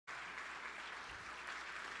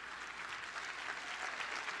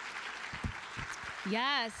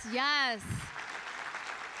Yes, yes.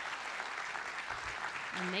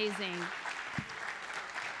 Amazing.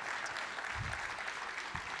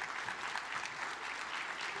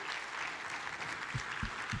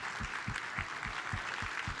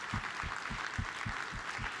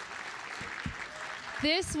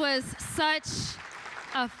 This was such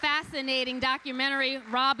a fascinating documentary.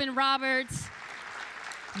 Robin Roberts,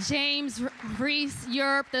 James Reese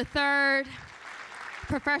Europe III,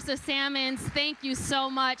 Professor Salmons, thank you so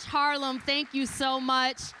much. Harlem, thank you so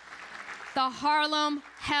much. The Harlem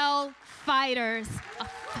Hellfighters.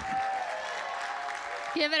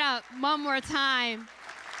 Give it up one more time.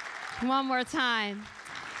 One more time.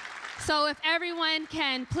 So if everyone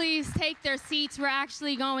can please take their seats, we're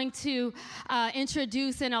actually going to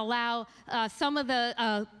introduce and allow some of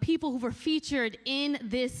the people who were featured in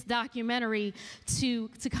this documentary to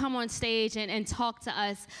come on stage and talk to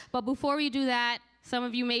us. But before we do that, some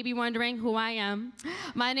of you may be wondering who I am.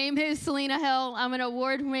 My name is Selena Hill. I'm an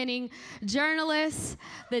award-winning journalist.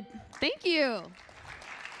 Thank you.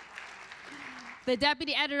 The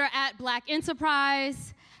deputy editor at Black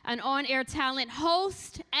Enterprise, an on-air talent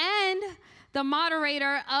host, and the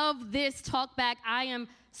moderator of this Talkback. I am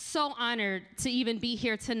so honored to even be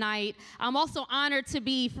here tonight. I'm also honored to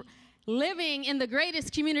be living in the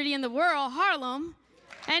greatest community in the world, Harlem.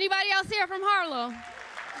 Anybody else here from Harlem?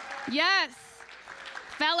 Yes,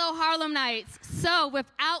 fellow Harlemites. So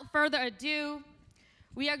without further ado,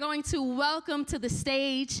 we are going to welcome to the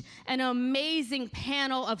stage an amazing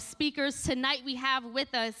panel of speakers. Tonight we have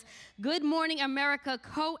with us Good Morning America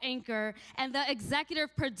co-anchor and the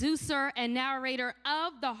executive producer and narrator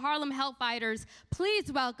of the Harlem Hellfighters.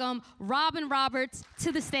 Please welcome Robin Roberts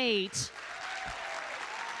to the stage.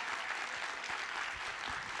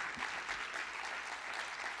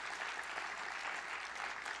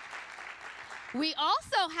 We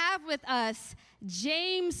also have with us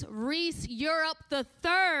James Reese Europe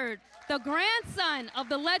III, the grandson of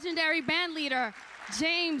the legendary bandleader,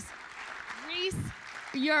 James Reese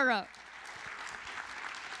Europe.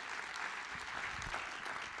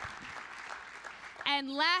 And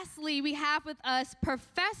lastly, we have with us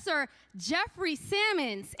Professor Jeffrey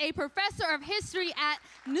Salmons, a professor of history at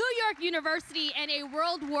New York University and a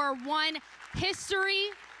World War I history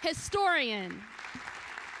historian.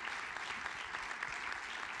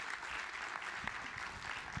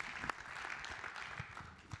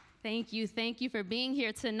 Thank you for being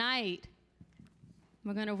here tonight.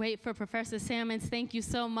 We're gonna wait for Professor Salmons. Thank you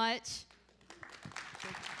so much.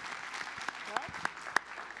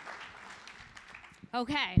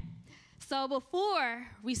 Okay, so before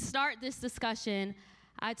we start this discussion,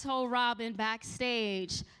 I told Robin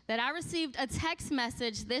backstage that I received a text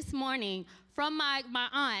message this morning from my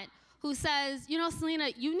aunt who says, you know, Selena,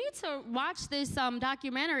 you need to watch this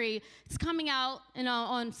documentary. It's coming out,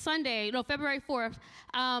 on Sunday, February 4th.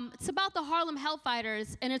 It's about the Harlem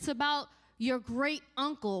Hellfighters, and it's about your great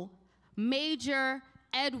uncle, Major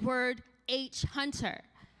Edward H. Hunter.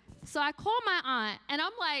 So I called my aunt, and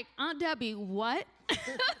I'm like, Aunt Debbie, what?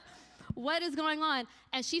 What is going on?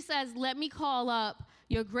 And she says, let me call up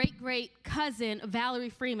your great cousin, Valerie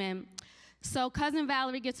Freeman. So cousin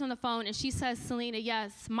Valerie gets on the phone and she says, Selena,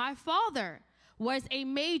 yes, my father was a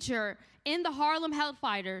major in the Harlem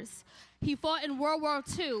Hellfighters. He fought in World War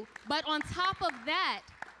II, but on top of that,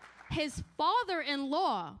 his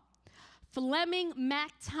father-in-law, Fleming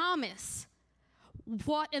Mac Thomas,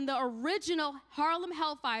 fought in the original Harlem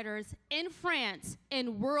Hellfighters in France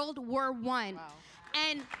in World War I. Wow.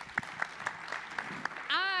 And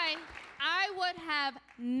I would have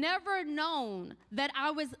never known that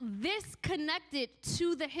I was this connected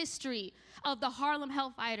to the history of the Harlem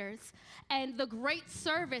Hellfighters and the great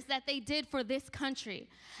service that they did for this country.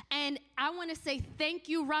 And I want to say thank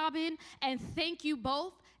you, Robin, and thank you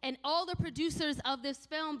both and all the producers of this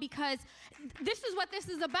film, because this is what this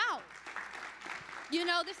is about. You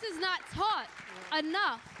know, this is not taught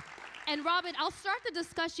enough. And Robin, I'll start the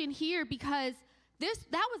discussion here because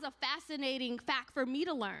that was a fascinating fact for me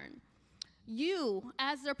to learn. You,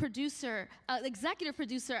 as the producer, executive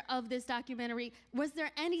producer of this documentary, was there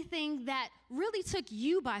anything that really took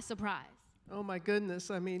you by surprise? Oh my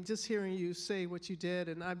goodness, I mean, just hearing you say what you did,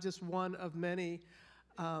 and I'm just one of many,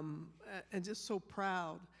 and just so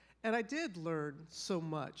proud. And I did learn so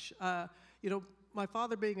much. You know, my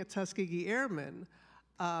father being a Tuskegee Airman,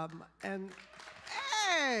 and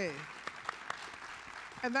hey!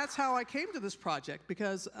 And that's how I came to this project,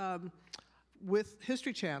 because with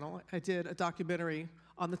History Channel, I did a documentary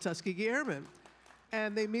on the Tuskegee Airmen.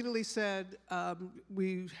 And they immediately said,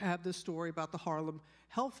 we have this story about the Harlem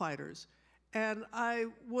Hellfighters. And I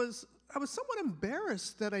was somewhat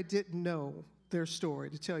embarrassed that I didn't know their story,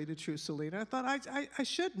 to tell you the truth, Selena. I thought I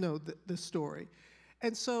should know the story.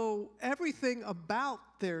 And so everything about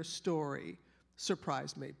their story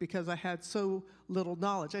surprised me because I had so little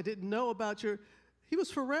knowledge. I didn't know about he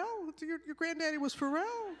was Pharrell? Your granddaddy was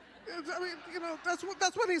Pharrell? I mean, you know, that's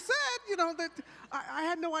what he said, you know, that I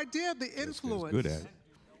had no idea the influence. Good at it.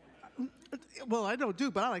 Well, I know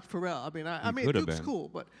Duke, but I like Pharrell. I mean Duke's cool,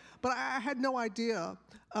 but I had no idea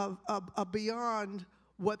of beyond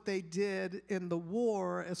what they did in the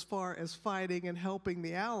war as far as fighting and helping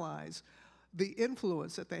the Allies, the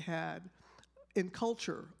influence that they had in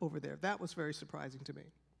culture over there. That was very surprising to me.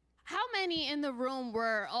 How many in the room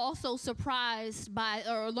were also surprised by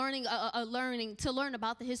or learning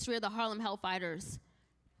about the history of the Harlem Hellfighters?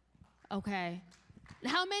 Okay.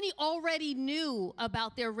 How many already knew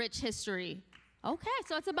about their rich history? Okay,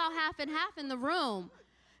 so it's about half and half in the room.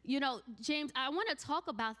 You know, James, I want to talk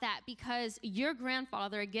about that because your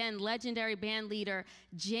grandfather, again, legendary band leader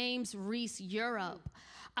James Reese Europe,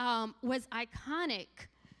 was iconic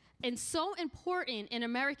and so important in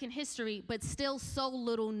American history, but still so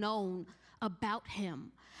little known about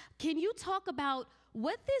him. Can you talk about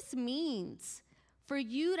what this means for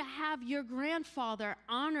you to have your grandfather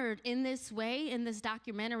honored in this way in this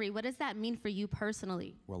documentary? What does that mean for you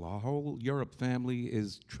personally? Well, our whole Europe family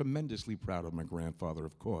is tremendously proud of my grandfather,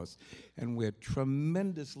 of course, and we're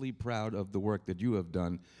tremendously proud of the work that you have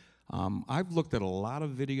done. I've looked at a lot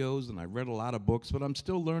of videos and I read a lot of books, but I'm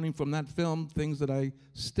still learning from that film things that I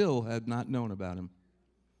still had not known about him.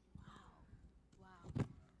 Wow,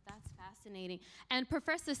 that's fascinating. And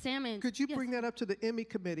Professor Salmon, could you bring that up to the Emmy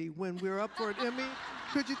committee when we're up for an Emmy?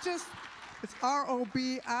 Could you just, it's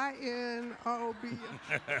R-O-B-I-N, R-O-B.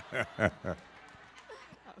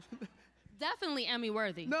 Definitely Emmy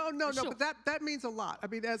worthy. No, sure. but that means a lot. I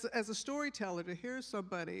mean, as a storyteller, to hear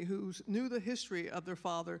somebody who knew the history of their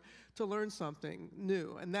father to learn something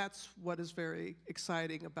new, and that's what is very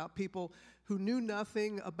exciting about people who knew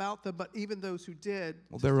nothing about them, but even those who did.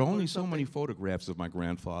 Well, there are only so many photographs of my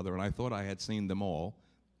grandfather, and I thought I had seen them all,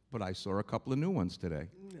 but I saw a couple of new ones today.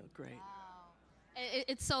 Great. Wow.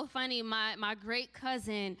 It's so funny. My great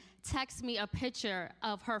cousin texted me a picture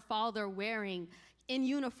of her father wearing in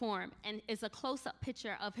uniform, and it's a close-up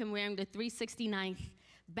picture of him wearing the 369th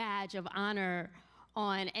badge of honor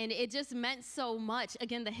on, and it just meant so much.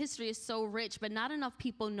 Again, the history is so rich, but not enough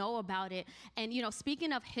people know about it. And you know,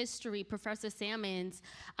 speaking of history, Professor Salmons,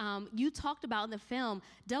 you talked about in the film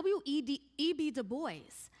W.E.B. Du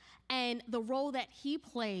Bois and the role that he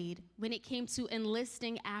played when it came to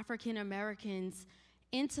enlisting African Americans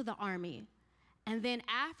into the Army. And then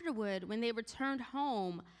afterward, when they returned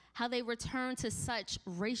home, how they returned to such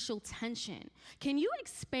racial tension. Can you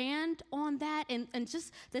expand on that and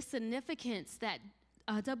just the significance that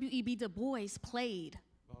W.E.B. Du Bois played?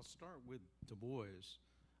 Well, I'll start with Du Bois,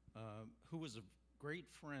 who was a great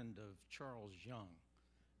friend of Charles Young,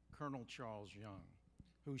 Colonel Charles Young,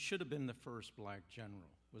 who should have been the first black general,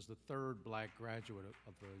 was the third black graduate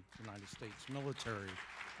of the United States Military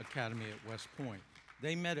Academy at West Point.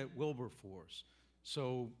 They met at Wilberforce.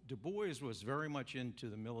 So Du Bois was very much into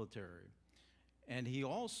the military, and he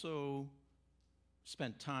also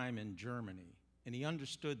spent time in Germany, and he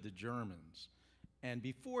understood the Germans. And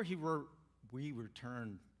before we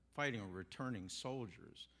returned fighting or returning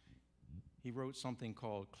soldiers, he wrote something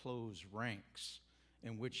called Close Ranks,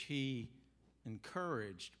 in which he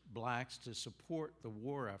encouraged blacks to support the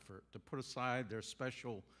war effort, to put aside their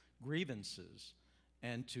special grievances,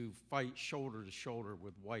 and to fight shoulder to shoulder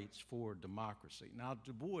with whites for democracy. Now,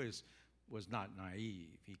 Du Bois was not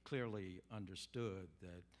naive. He clearly understood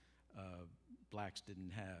that blacks didn't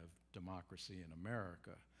have democracy in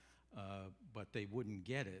America, but they wouldn't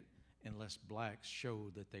get it unless blacks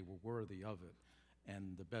showed that they were worthy of it.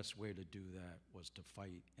 And the best way to do that was to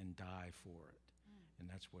fight and die for it. And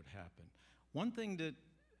that's what happened. One thing that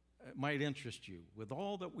might interest you, with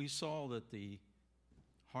all that we saw that the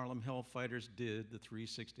Harlem Hellfighters did, the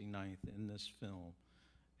 369th, in this film,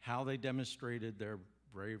 how they demonstrated their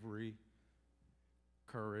bravery,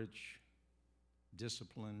 courage,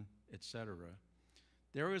 discipline, etc.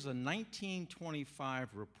 There was a 1925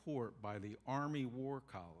 report by the Army War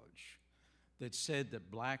College that said that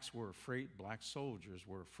black soldiers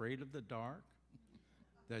were afraid of the dark,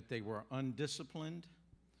 that they were undisciplined,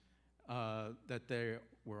 that they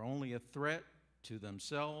were only a threat to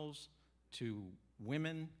themselves, to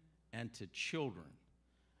women, and to children,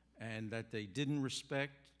 and that they didn't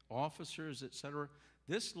respect officers, etc.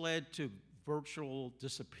 This led to virtual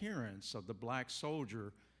disappearance of the black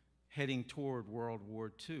soldier heading toward World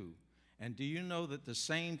War II. And do you know that the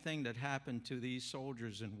same thing that happened to these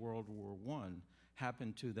soldiers in World War I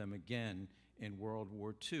happened to them again in World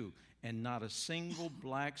War II, and not a single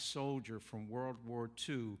black soldier from World War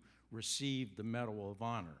II received the Medal of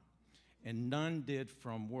Honor. And none did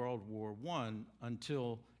from World War I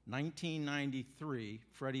until 1993,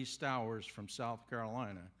 Freddie Stowers from South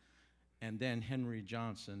Carolina, and then Henry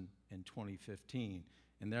Johnson in 2015.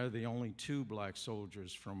 And they're the only two black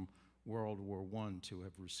soldiers from World War I to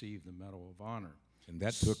have received the Medal of Honor. And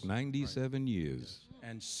that took 97 years. Yes.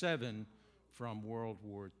 And 7 from World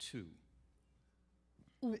War II.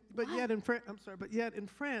 But yet in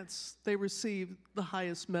France, they received the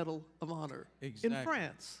highest Medal of Honor. Exactly. In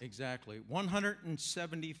France. Exactly.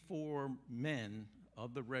 174 men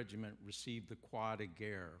of the regiment received the Croix de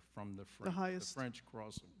Guerre from the French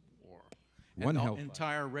Cross of War. And the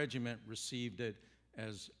entire regiment received it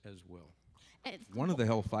as well. One of the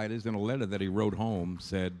Hellfighters, in a letter that he wrote home,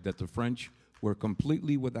 said that the French were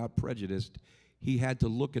completely without prejudice. He had to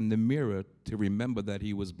look in the mirror to remember that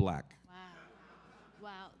he was black.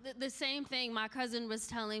 Wow. The same thing my cousin was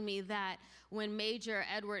telling me, that when Major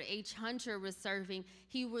Edward H. Hunter was serving,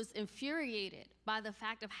 he was infuriated by the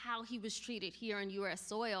fact of how he was treated here on U.S.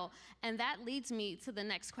 soil. And that leads me to the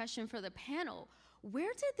next question for the panel.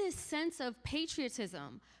 Where did this sense of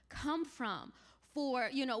patriotism come from for,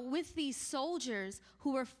 with these soldiers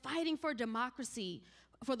who were fighting for democracy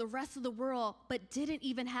for the rest of the world, but didn't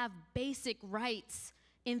even have basic rights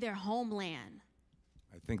in their homeland?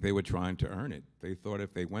 I think they were trying to earn it. They thought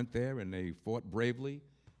if they went there and they fought bravely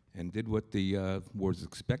and did what was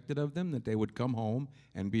expected of them, that they would come home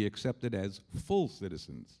and be accepted as full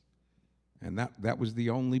citizens. And that was the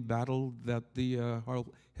only battle that the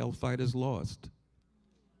Hellfighters lost.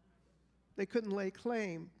 They couldn't lay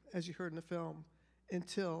claim, as you heard in the film,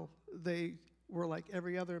 until they were like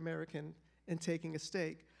every other American in taking a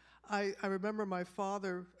stake. I remember my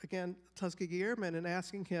father, again, Tuskegee Airman, and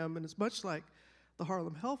asking him, and it's much like the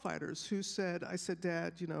Harlem Hellfighters, who said, I said,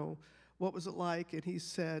 Dad, what was it like? And he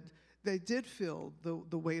said, they did feel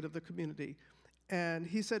the weight of the community. And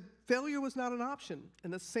he said, failure was not an option.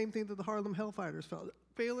 And that's the same thing that the Harlem Hellfighters felt.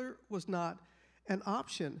 Failure was not an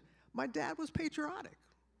option. My dad was patriotic,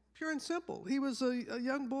 pure and simple. He was a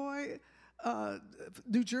young boy,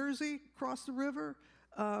 New Jersey, crossed the river,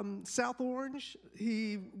 South Orange.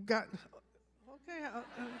 He got, okay,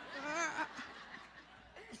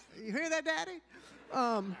 you hear that, Daddy?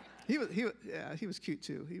 He was cute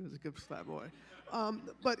too. He was a good fat boy.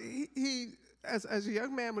 But he as a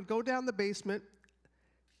young man, would go down the basement,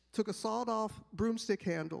 took a sawed-off broomstick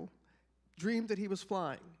handle, dreamed that he was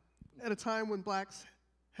flying at a time when blacks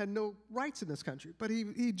had no rights in this country. But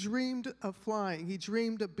he dreamed of flying. He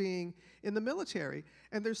dreamed of being in the military.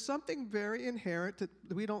 And there's something very inherent that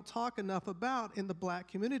we don't talk enough about in the black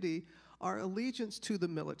community, our allegiance to the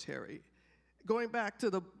military. Going back to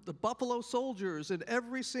the Buffalo Soldiers in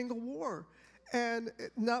every single war. But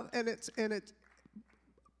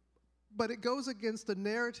it goes against the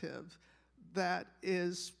narrative that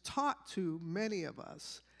is taught to many of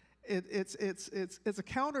us. It's a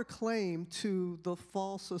counterclaim to the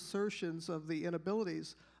false assertions of the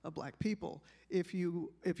inabilities of black people. If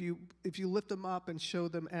you lift them up and show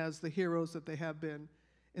them as the heroes that they have been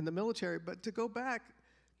in the military. But to go back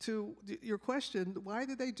to your question, why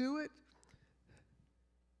did they do it?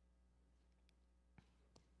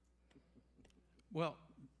 Well,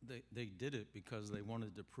 they did it because they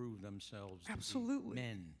wanted to prove themselves Absolutely. To be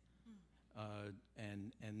men.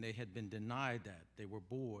 And they had been denied that. They were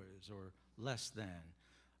boys or less than.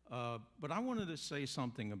 But I wanted to say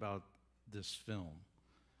something about this film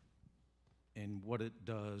and what it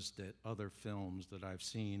does that other films that I've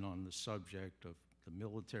seen on the subject of the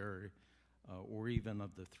military or even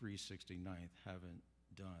of the 369th haven't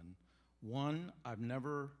done. One, I've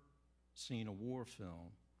never seen a war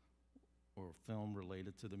film or a film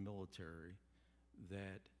related to the military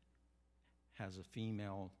that has a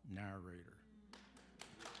female narrator.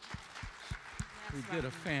 Who did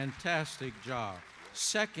a fantastic job.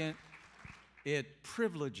 Second, it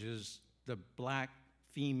privileges the black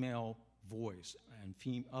female voice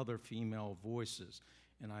and other female voices.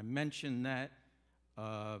 And I mention that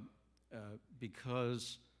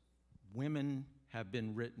because women have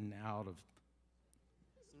been written out of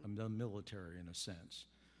the military in a sense.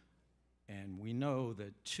 And we know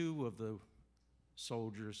that 2 of the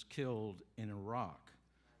soldiers killed in Iraq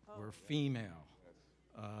were female,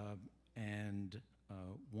 and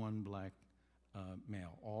 1 black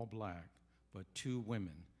male, all black, but 2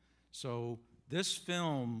 women. So this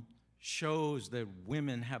film shows that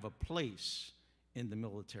women have a place in the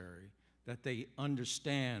military, that they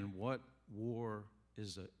understand what war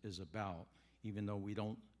is about, even though we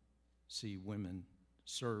don't see women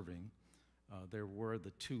serving. There were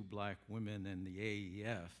the 2 black women in the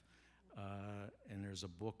AEF, and there's a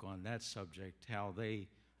book on that subject, how they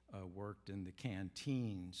worked in the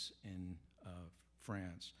canteens in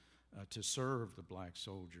France to serve the black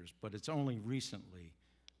soldiers. But it's only recently,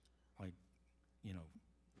 like,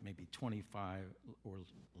 maybe 25 or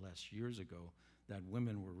less years ago, that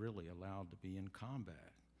women were really allowed to be in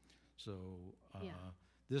combat. So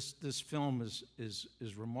this film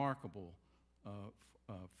is remarkable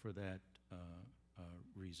for that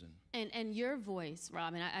reason. And your voice,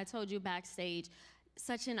 Robin, I told you backstage,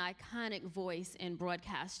 such an iconic voice in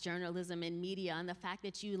broadcast journalism and media, and the fact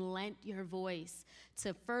that you lent your voice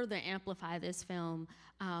to further amplify this film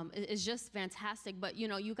is just fantastic. But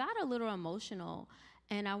you got a little emotional,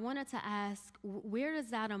 and I wanted to ask, where does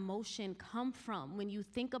that emotion come from when you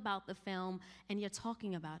think about the film and you're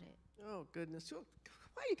talking about it? Oh, goodness.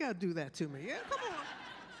 Why you got to do that to me? Yeah, come on.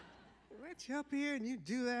 Let you up here and you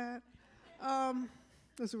do that.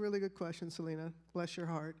 That's a really good question, Selena. Bless your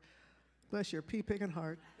heart. Bless your pea-picking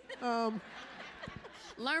heart.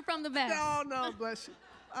 Learn from the best. No, bless you.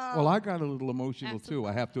 Well, I got a little emotional too,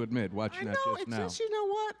 I have to admit, watching that just now. Just, you know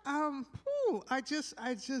what? I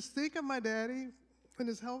just think of my daddy in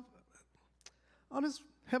his health, on his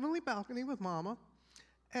heavenly balcony with Mama,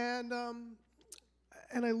 and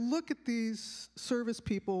I look at these service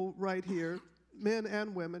people right here, men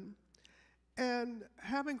and women, and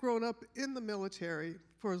having grown up in the military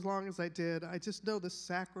for as long as I did, I just know the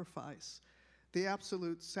sacrifice, the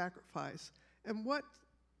absolute sacrifice. And why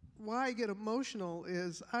I get emotional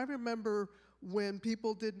is I remember when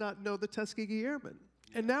people did not know the Tuskegee Airmen.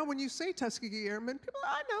 And now when you say Tuskegee Airmen, people,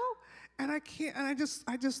 I know. And I can't, and I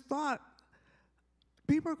just thought,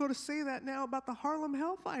 people are going to say that now about the Harlem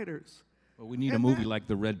Hellfighters. Well, we need a movie like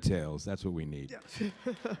The Red Tails. That's what we need.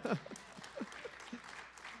 Yeah.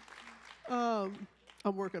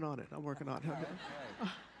 I'm working on it.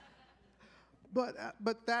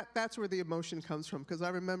 But that's where the emotion comes from, because I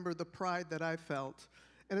remember the pride that I felt.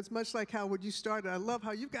 And it's much like how when you started, I love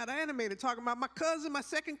how you've got animated, talking about my cousin, my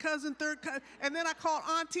second cousin, third cousin, and then I called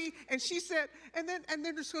Auntie, and she said, and then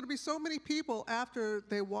there's going to be so many people after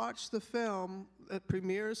they watch the film that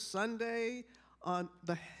premieres Sunday on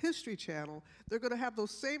the History Channel, they're going to have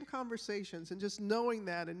those same conversations, and just knowing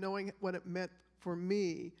that and knowing what it meant for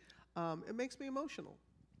me, it makes me emotional.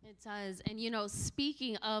 It does. And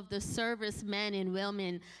speaking of the servicemen and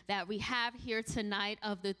women that we have here tonight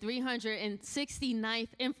of the 369th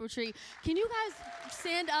Infantry, can you guys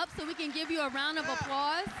stand up so we can give you a round of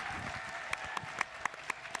applause?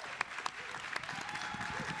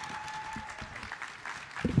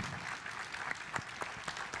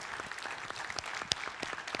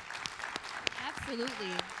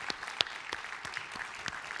 Absolutely.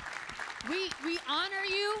 We honor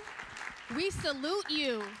you. We salute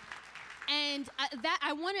you. And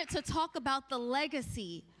I wanted to talk about the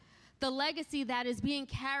legacy that is being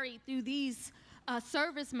carried through these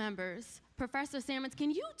service members. Professor Sammons,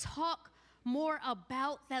 can you talk more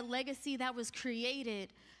about that legacy that was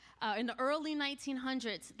created in the early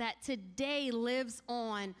 1900s that today lives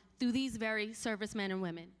on through these very servicemen and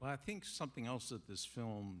women? Well, I think something else that this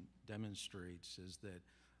film demonstrates is that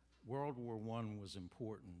World War I was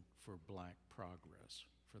important for black progress,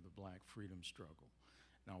 for the black freedom struggle.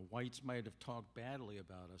 Now, whites might have talked badly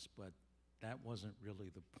about us, but that wasn't really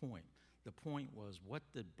the point. The point was, what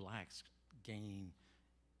did blacks gain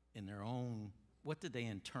in their own, what did they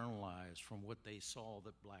internalize from what they saw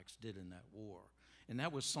that blacks did in that war? And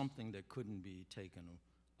that was something that couldn't be taken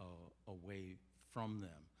away from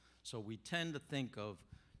them. So we tend to think of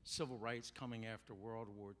civil rights coming after World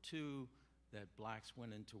War II, that blacks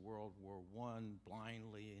went into World War I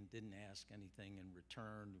blindly and didn't ask anything in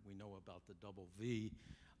return. We know about the double V,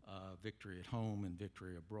 victory at home and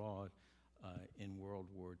victory abroad in World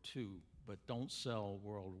War II, but don't sell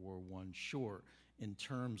World War I short in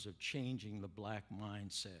terms of changing the black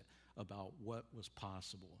mindset about what was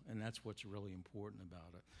possible, and that's what's really important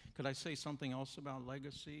about it. Could I say something else about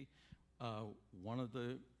legacy? One of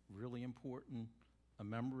the really important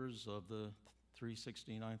members of the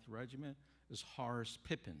 369th Regiment is Horace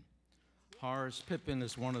Pippin. Horace Pippin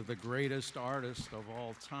is one of the greatest artists of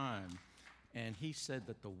all time, and he said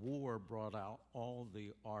that the war brought out all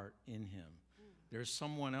the art in him. There's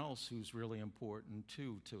someone else who's really important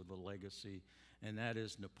too to the legacy, and that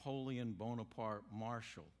is Napoleon Bonaparte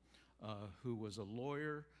Marshall, who was a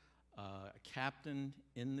lawyer, a captain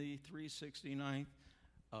in the 369th,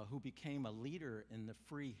 who became a leader in the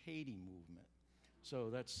Free Haiti movement. So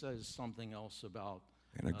that says something else about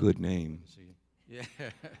And a good name. Yeah,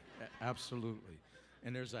 absolutely.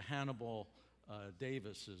 And there's a Hannibal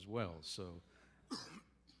Davis as well. So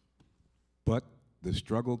But the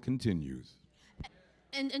struggle continues.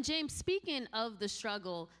 And James, speaking of the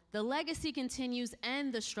struggle, the legacy continues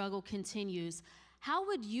and the struggle continues. How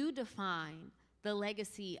would you define the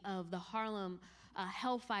legacy of the Harlem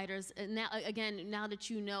Hellfighters, now, again, now that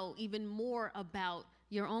you know even more about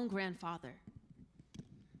your own grandfather?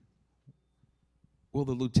 Well,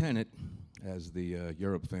 the lieutenant, as the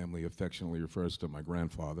Europe family affectionately refers to my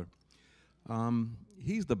grandfather,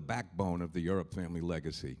 he's the backbone of the Europe family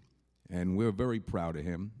legacy. And we're very proud of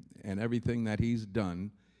him. And everything that he's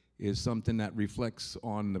done is something that reflects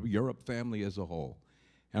on the Europe family as a whole.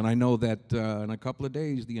 And I know that in a couple of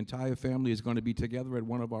days, the entire family is going to be together at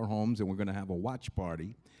one of our homes, and we're going to have a watch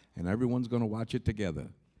party, and everyone's going to watch it together.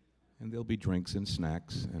 And there'll be drinks and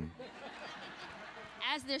snacks. And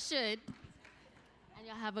as there should. And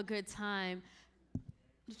you'll have a good time.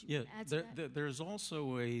 Yeah, there's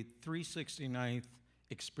also a 369th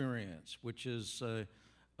experience, which is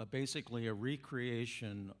basically a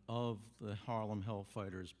recreation of the Harlem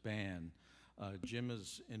Hellfighters band. Jim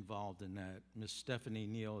is involved in that. Miss Stephanie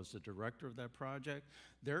Neal is the director of that project.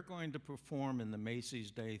 They're going to perform in the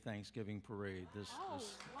Macy's Day Thanksgiving Parade this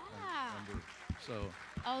November.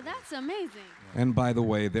 Oh, that's amazing. And by the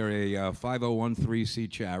way, they're a 5013C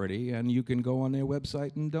charity, and you can go on their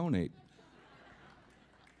website and donate.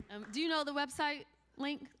 Do you know the website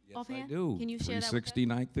link offhand? Yes, I do. Can you share that with us?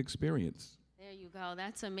 369th Experience. There you go.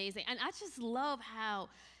 That's amazing. And I just love how,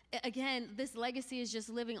 again, this legacy is just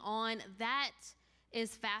living on. That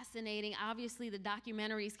is fascinating. Obviously, the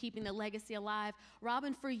documentary is keeping the legacy alive.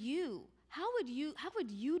 Robin, for you, how would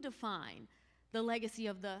you define the legacy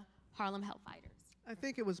of the Harlem Hellfighters? I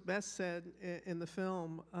think it was best said in the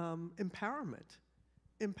film, empowerment.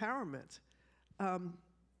 Empowerment.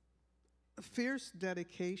 Fierce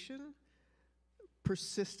dedication,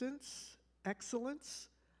 persistence, excellence.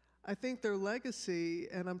 I think their legacy,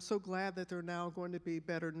 and I'm so glad that they're now going to be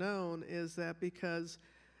better known, is that because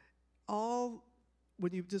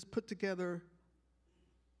when you just put together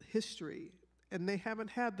history, and they haven't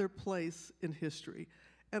had their place in history.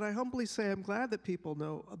 And I humbly say I'm glad that people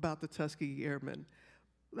know about the Tuskegee Airmen.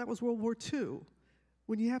 That was World War II.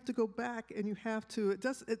 When you have to go back and you have to, it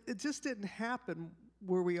just didn't happen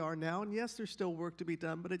where we are now. And yes, there's still work to be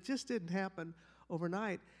done, but it just didn't happen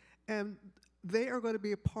overnight. And they are going to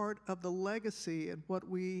be a part of the legacy and what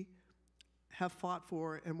we have fought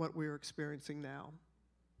for and what we're experiencing now.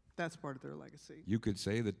 That's part of their legacy. You could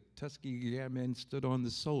say that Tuskegee Airmen stood on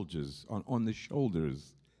the soldiers, on the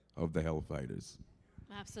shoulders of the Hellfighters.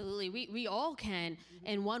 Absolutely. We all can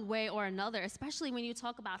in one way or another, especially when you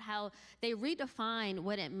talk about how they redefined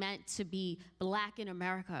what it meant to be black in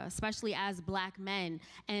America, especially as black men.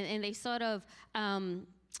 And they sort of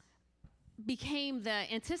became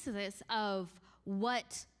the antithesis of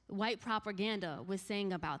what white propaganda was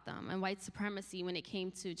saying about them and white supremacy when it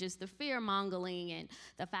came to just the fear-mongering and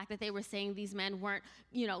the fact that they were saying these men weren't,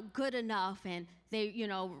 good enough and they,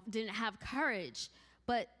 didn't have courage.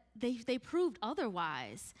 But they proved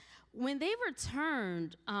otherwise. When they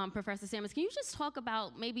returned, Professor Sammons, can you just talk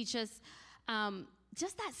about maybe just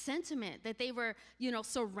that sentiment that they were,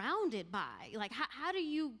 surrounded by? Like, how do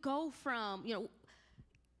you go from,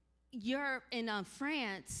 Europe and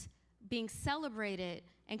France being celebrated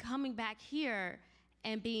and coming back here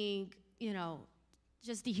and being,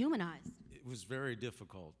 just dehumanized? It was very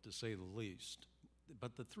difficult, to say the least.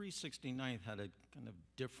 But the 369th had a kind of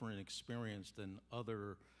different experience than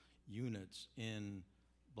other units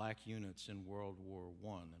black units in World War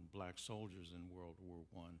I and black soldiers in World War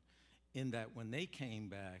I, in that when they came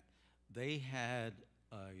back, they had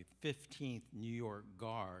a 15th New York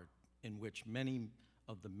Guard in which many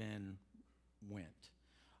of the men went,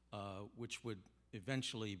 which would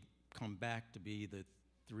eventually come back to be the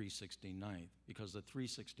 369th, because the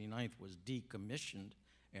 369th was decommissioned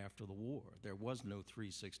after the war. There was no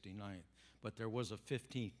 369th, but there was a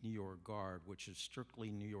 15th New York Guard, which is strictly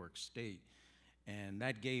New York State, and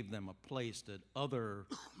that gave them a place that other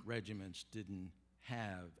regiments didn't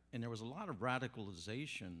have. And there was a lot of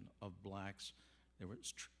radicalization of blacks.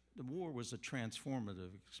 The war was a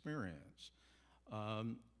transformative experience.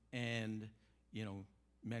 And,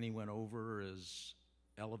 many went over as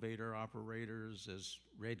elevator operators, as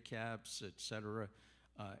red caps, et cetera,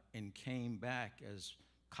 and came back as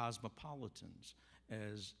cosmopolitans,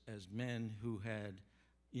 as men who had,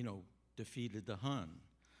 defeated the Hun.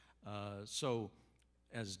 So,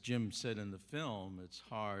 as Jim said in the film, it's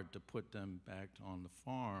hard to put them back on the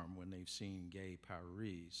farm when they've seen gay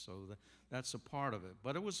Paris. So that's a part of it.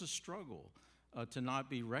 But it was a struggle to not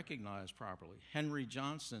be recognized properly. Henry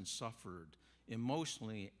Johnson suffered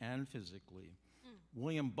emotionally and physically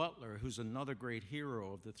William Butler, who's another great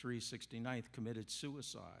hero of the 369th, committed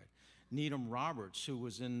suicide. Needham Roberts, who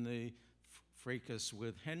was in the fracas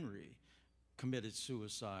with Henry, committed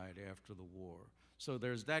suicide after the war. So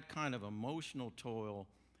there's that kind of emotional toil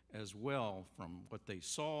as well from what they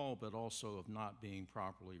saw, but also of not being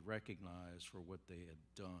properly recognized for what they had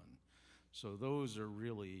done. So those are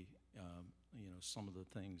really, some of the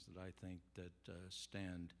things that I think that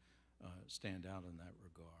stand out in that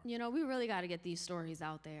regard. We really got to get these stories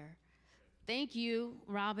out there. Thank you,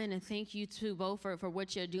 Robin, and thank you to both for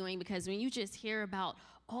what you're doing, because when you just hear about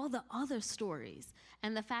all the other stories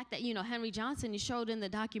and the fact that, Henry Johnson, you showed in the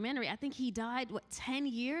documentary, I think he died, 10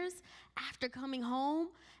 years after coming home,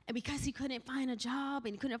 and because he couldn't find a job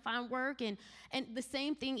and he couldn't find work. And the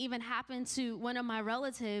same thing even happened to one of my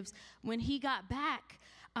relatives. When he got back,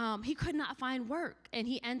 he could not find work, and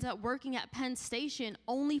he ended up working at Penn Station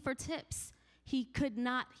only for tips. He could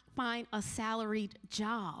not find a salaried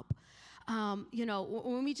job.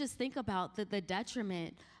 When we just think about the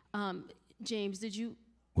detriment, James, did you?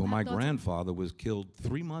 Well, my grandfather was killed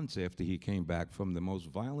 3 months after he came back from the most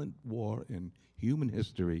violent war in human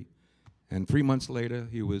history, and 3 months later,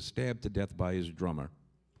 he was stabbed to death by his drummer.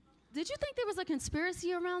 Did you think there was a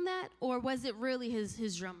conspiracy around that, or was it really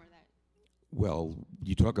his drummer that? Well,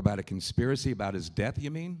 you talk about a conspiracy about his death,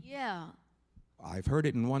 you mean? Yeah. I've heard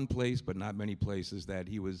it in one place, but not many places, that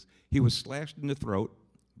he was slashed in the throat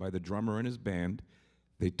by the drummer and his band.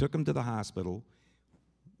 They took him to the hospital,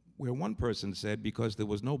 where one person said because there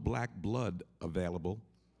was no black blood available,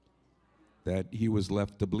 that he was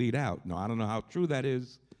left to bleed out. Now, I don't know how true that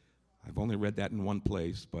is. I've only read that in one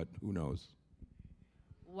place, but who knows?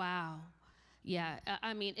 Wow. Yeah,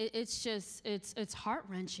 I mean, it's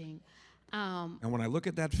heart-wrenching. And when I look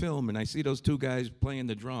at that film and I see those two guys playing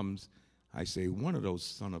the drums, I say, one of those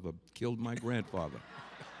son of a killed my grandfather.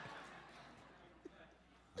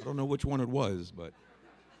 I don't know which one it was, but.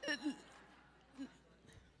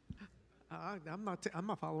 I'm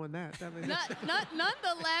not following that.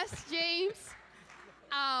 Nonetheless, James.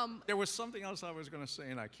 There was something else I was going to say,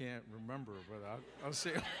 and I can't remember, but I'll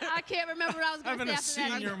say. I can't remember what I was going to say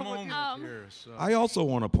after that. Having a senior moment here. So. I also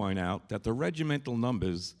want to point out that the regimental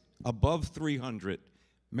numbers above 300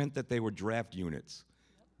 meant that they were draft units.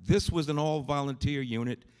 This was an all-volunteer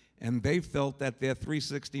unit, and they felt that their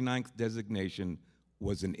 369th designation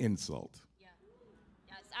was an insult. Yeah.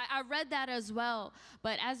 Yes, I read that as well.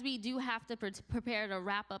 But as we do have to prepare to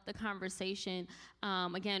wrap up the conversation,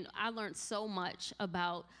 again, I learned so much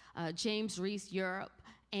about James Reese Europe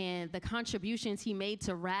and the contributions he made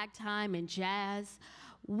to ragtime and jazz.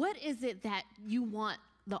 What is it that you want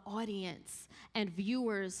the audience and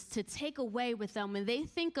viewers to take away with them when they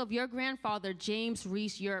think of your grandfather, James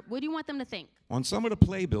Reese Europe? What do you want them to think? On some of the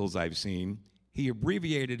playbills I've seen, he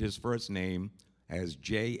abbreviated his first name as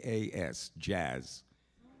J-A-S, Jazz.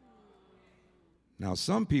 Now,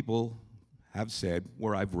 some people have said,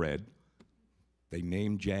 where I've read, they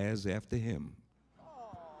named jazz after him.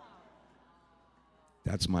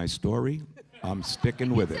 That's my story. I'm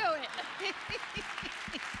sticking with it. Do it.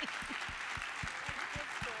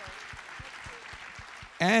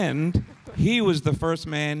 And he was the first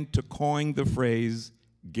man to coin the phrase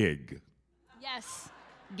gig. Yes,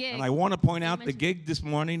 gig. And I want to point out the gig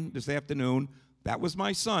this afternoon, that was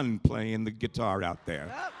my son playing the guitar out there.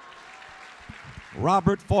 Yep.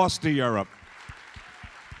 Robert Foster Europe.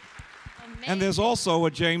 Amazing. And there's also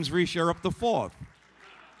a James Reese Europe IV.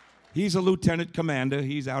 He's a lieutenant commander.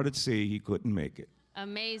 He's out at sea. He couldn't make it.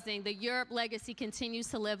 Amazing. The Europe legacy continues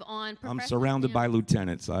to live on. I'm surrounded by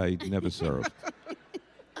lieutenants. I never served.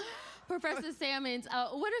 Professor Salmons,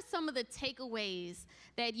 what are some of the takeaways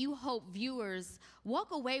that you hope viewers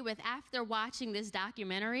walk away with after watching this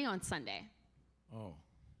documentary on Sunday? Oh,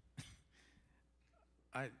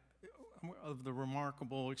 of the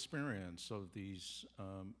remarkable experience of these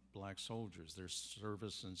black soldiers, their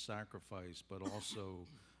service and sacrifice, but also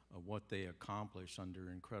what they accomplished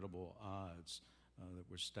under incredible odds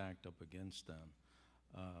that were stacked up against them.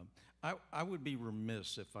 I would be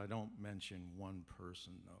remiss if I don't mention one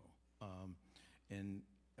person, though.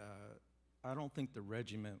 I don't think the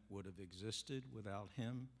regiment would have existed without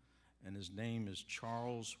him, and his name is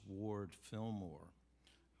Charles Ward Fillmore,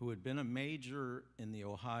 who had been a major in the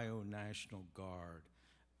Ohio National Guard,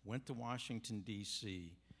 went to Washington,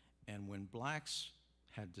 D.C., and when blacks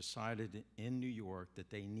had decided in New York that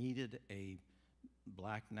they needed a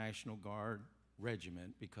black National Guard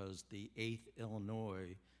regiment because the 8th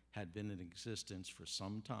Illinois had been in existence for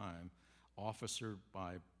some time, officered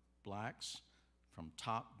by blacks from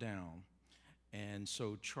top down. And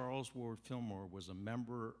so Charles Ward Fillmore was a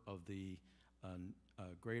member of the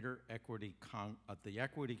the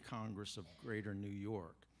Equity Congress of Greater New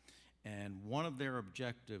York. And one of their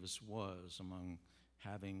objectives was, among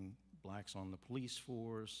having blacks on the police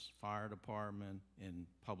force, fire department, in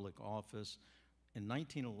public office. In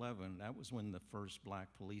 1911, that was when the first black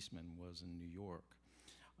policeman was in New York,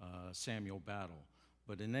 Samuel Battle.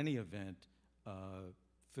 But in any event,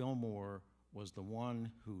 Fillmore was the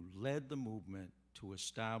one who led the movement to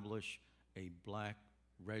establish a black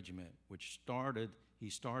regiment, which he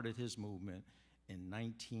started his movement in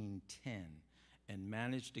 1910 and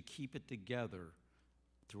managed to keep it together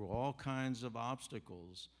through all kinds of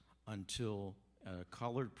obstacles until a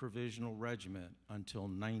colored provisional regiment until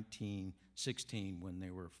 1916, when they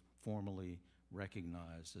were formally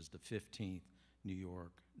recognized as the 15th New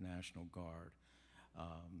York National Guard.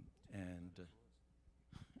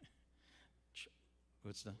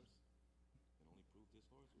 What's that?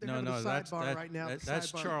 They're No, that's right now.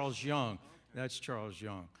 that's Charles Young. That's Charles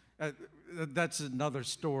Young. That's another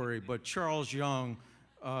story, but Charles Young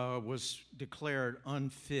was declared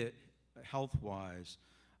unfit health-wise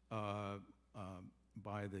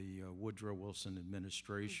by the Woodrow Wilson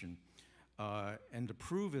administration. And to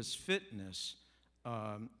prove his fitness,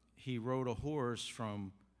 he rode a horse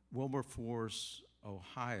from Wilberforce,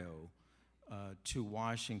 Ohio, to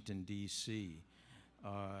Washington, D.C.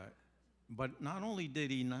 But not only did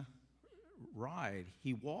he not ride,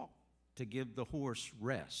 he walked to give the horse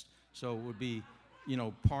rest. So it would be,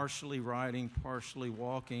 partially riding, partially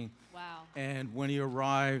walking. Wow. And when he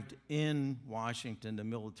arrived in Washington, the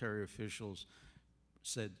military officials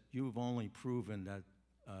said, "You've only proven that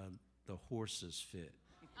the horse is fit,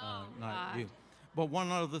 not you." But one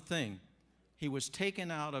other thing, he was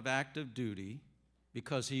taken out of active duty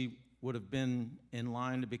because he would have been in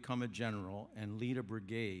line to become a general and lead a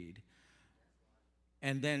brigade.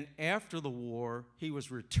 And then after the war, he was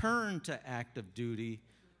returned to active duty,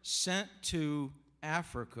 sent to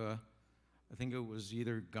Africa, I think it was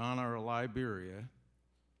either Ghana or Liberia,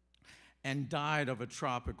 and died of a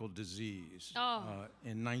tropical disease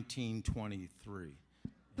in 1923.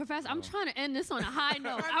 Professor, I'm trying to end this on a high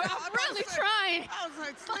note. I'm really trying. I was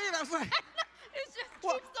like, It just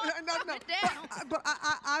keeps on coming down. But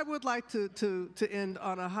I would like to end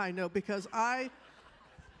on a high note because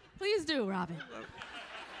Please do, Robin.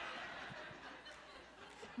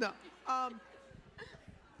 No,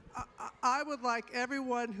 I would like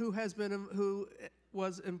everyone who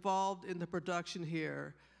was involved in the production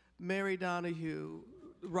here, Mary Donahue,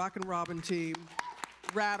 Rock and Robin team,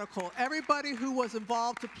 Radical, everybody who was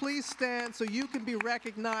involved, to please stand so you can be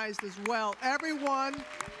recognized as well. Everyone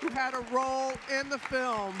who had a role in the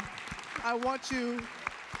film, I want you.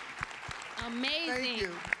 Amazing. Thank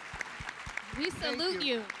you. We salute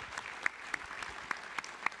you.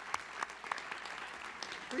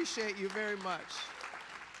 Appreciate you very much.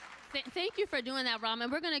 Thank you for doing that, Robin.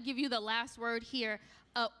 We're going to give you the last word here.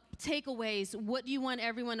 Takeaways. What do you want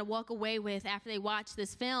everyone to walk away with after they watch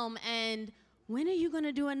this film? And when are you going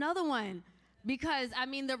to do another one? Because,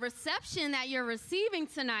 the reception that you're receiving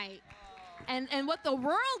tonight and what the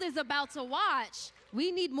world is about to watch,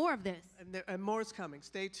 we need more of this. And more is coming.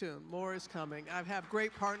 Stay tuned. More is coming. I have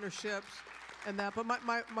great partnerships and that. But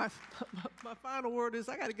my final word is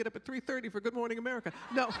I got to get up at 3:30 for Good Morning America.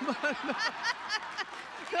 No.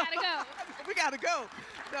 We gotta go. We gotta go.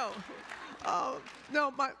 No.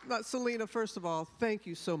 Selena, first of all, thank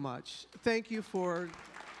you so much. Thank you for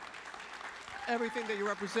everything that you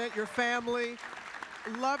represent, your family.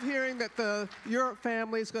 Love hearing that your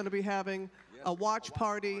family is going to be having a watch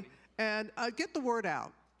party. And get the word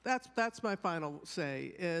out. That's my final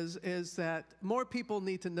say, is that more people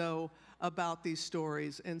need to know about these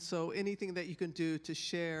stories. And so anything that you can do to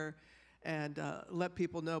share and let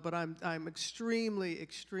people know. But I'm extremely,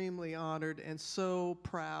 extremely honored and so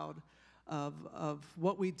proud of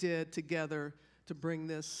what we did together to bring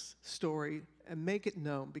this story and make it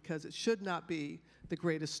known, because it should not be the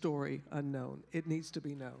greatest story unknown. It needs to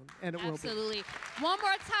be known, and it will be. Absolutely. One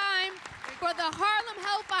more time for the Harlem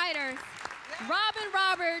Hellfighters, Robin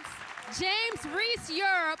Roberts, James Reese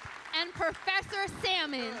Europe, and Professor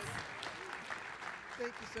Sammons.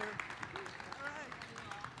 Thank you, sir.